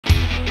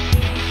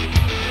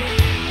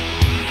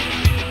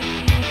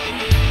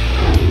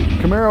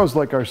Camaros,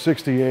 like our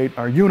 68,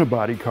 are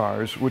unibody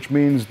cars, which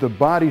means the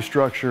body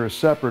structure is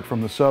separate from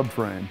the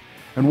subframe.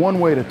 And one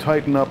way to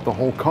tighten up the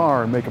whole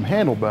car and make them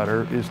handle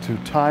better is to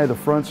tie the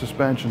front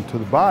suspension to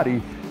the body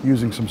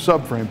using some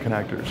subframe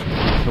connectors.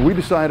 And we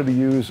decided to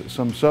use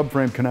some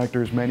subframe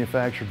connectors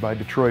manufactured by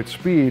Detroit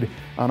Speed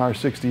on our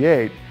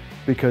 68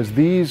 because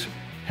these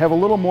have a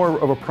little more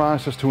of a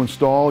process to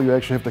install. You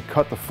actually have to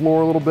cut the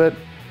floor a little bit,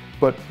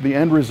 but the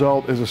end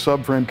result is a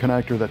subframe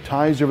connector that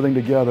ties everything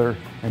together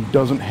and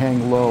doesn't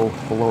hang low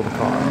below the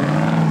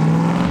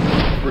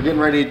car. We're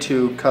getting ready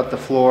to cut the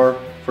floor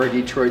for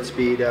Detroit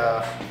Speed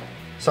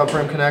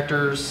subframe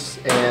connectors,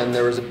 and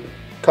there was a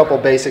couple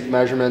basic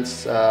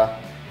measurements.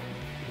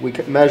 We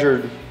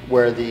measured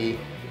where the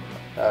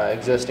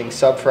existing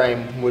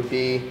subframe would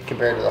be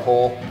compared to the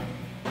hole,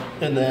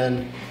 and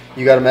then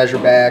you got to measure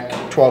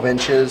back 12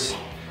 inches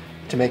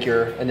to make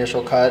your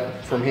initial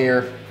cut. From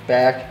here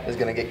back is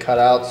going to get cut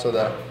out so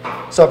the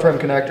subframe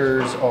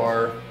connectors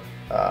are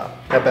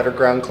have better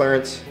ground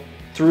clearance.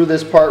 Through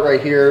this part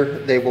right here,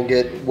 they will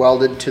get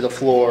welded to the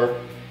floor.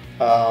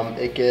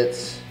 It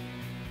gets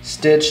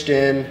stitched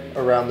in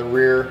around the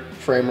rear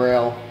frame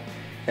rail,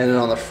 and then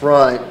on the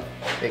front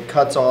it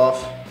cuts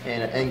off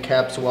and an end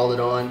cap's welded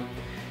on,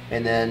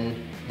 and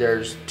then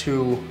there's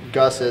two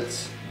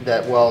gussets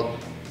that weld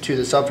to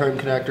the subframe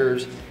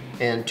connectors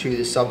and to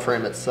the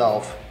subframe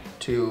itself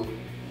to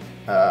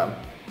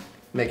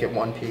make it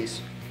one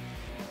piece.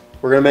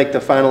 We're going to make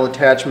the final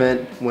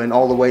attachment when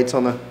all the weight's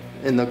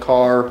in the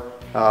car,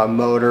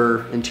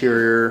 motor,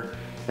 interior,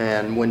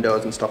 and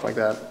windows and stuff like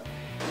that.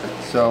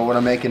 So what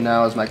I'm making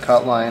now is my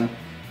cut line.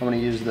 I'm going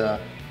to use the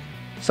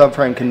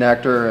subframe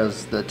connector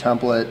as the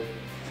template.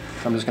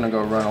 I'm just going to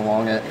go run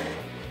along it.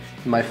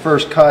 My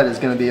first cut is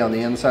going to be on the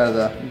inside of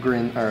the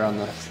green, or on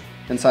the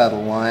inside of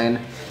the line,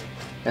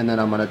 and then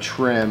I'm going to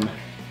trim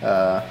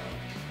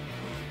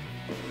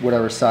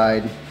whatever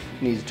side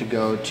needs to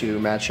go to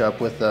match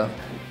up with the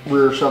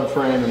rear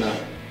subframe and the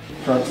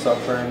front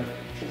subframe.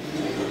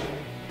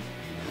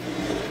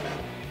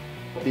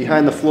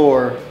 Behind the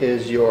floor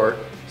is your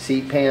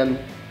seat pan,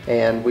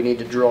 and we need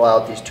to drill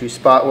out these two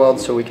spot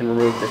welds so we can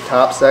remove the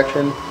top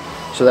section,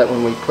 so that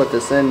when we put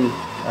this in,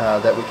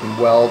 that we can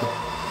weld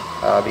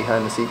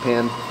behind the seat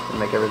pan and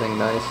make everything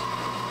nice.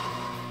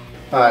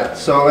 Alright,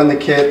 so in the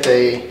kit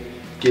they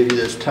give you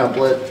this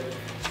template,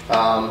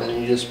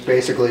 and you just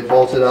basically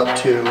bolt it up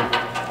to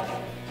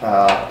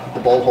the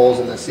bolt holes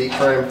in the seat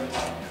frame,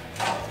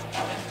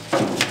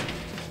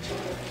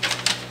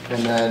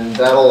 and then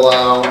that'll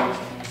allow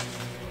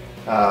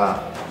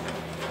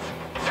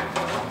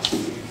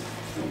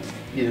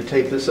you to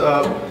take this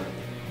up,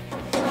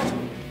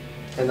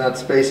 and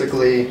that's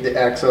basically the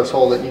access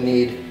hole that you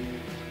need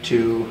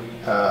to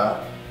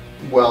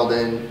weld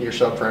in your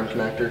subframe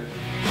connector.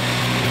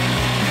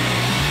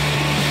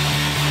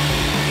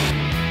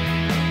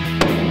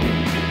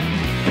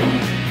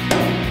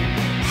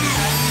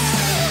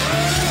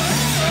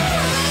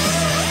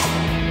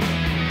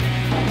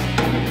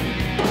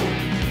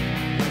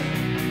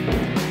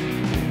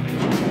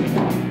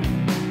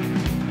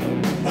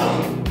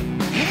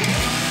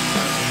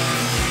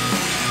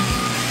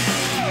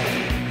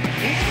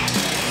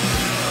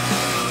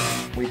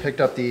 We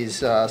picked up these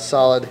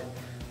solid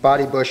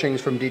body bushings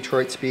from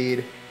Detroit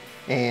Speed,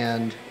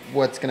 and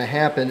what's going to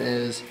happen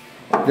is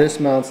this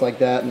mounts like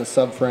that and the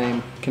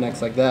subframe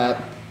connects like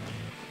that.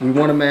 We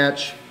want to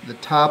match the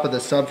top of the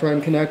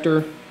subframe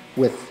connector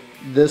with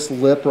this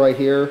lip right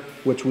here,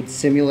 which would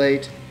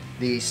simulate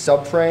the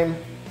subframe.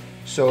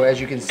 So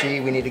as you can see,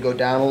 we need to go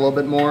down a little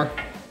bit more.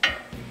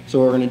 So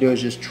what we're going to do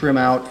is just trim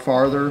out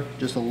farther,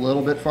 just a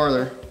little bit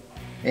farther,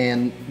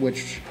 and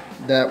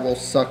that will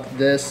suck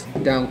this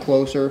down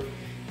closer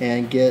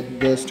and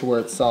get this to where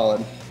it's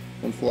solid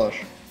and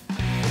flush.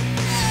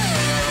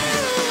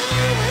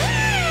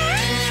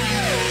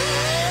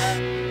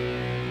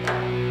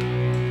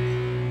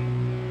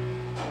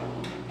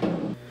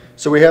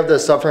 So we have the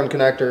subframe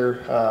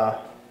connector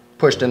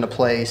pushed into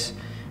place.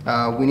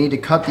 We need to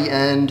cut the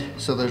end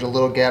so there's a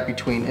little gap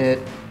between it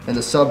and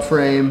the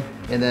subframe,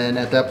 and then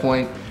at that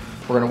point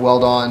we're going to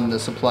weld on the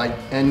supplied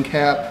end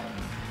cap,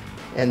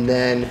 and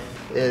then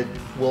it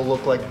will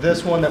look like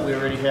this one that we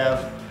already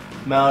have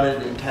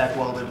mounted and tack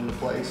welded into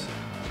place.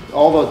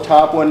 All the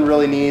top one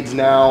really needs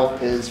now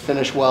is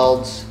finish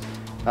welds,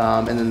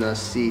 and then the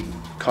seat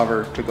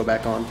cover to go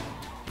back on.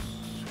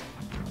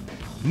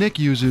 Nick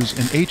uses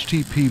an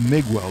HTP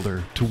MIG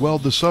welder to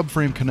weld the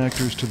subframe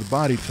connectors to the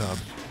body tub,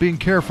 being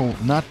careful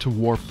not to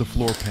warp the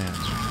floor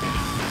pans.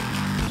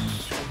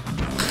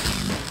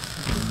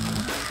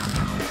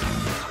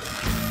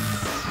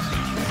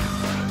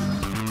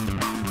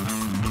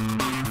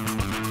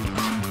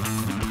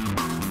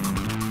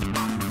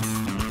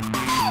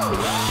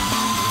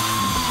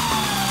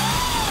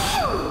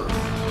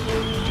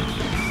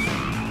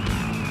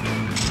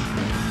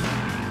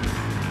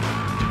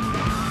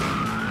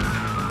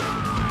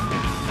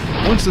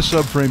 Once the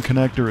subframe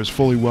connector is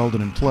fully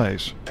welded in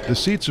place, the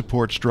seat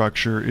support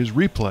structure is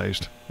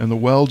replaced and the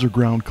welds are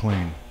ground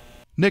clean.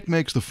 Nick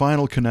makes the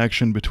final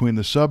connection between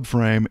the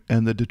subframe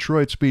and the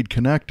Detroit Speed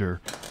connector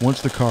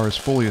once the car is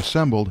fully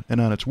assembled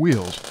and on its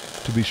wheels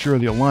to be sure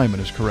the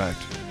alignment is correct.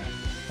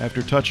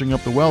 After touching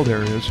up the weld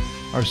areas,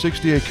 our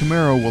 '68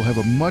 Camaro will have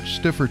a much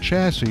stiffer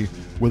chassis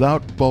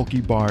without bulky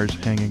bars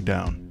hanging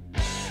down.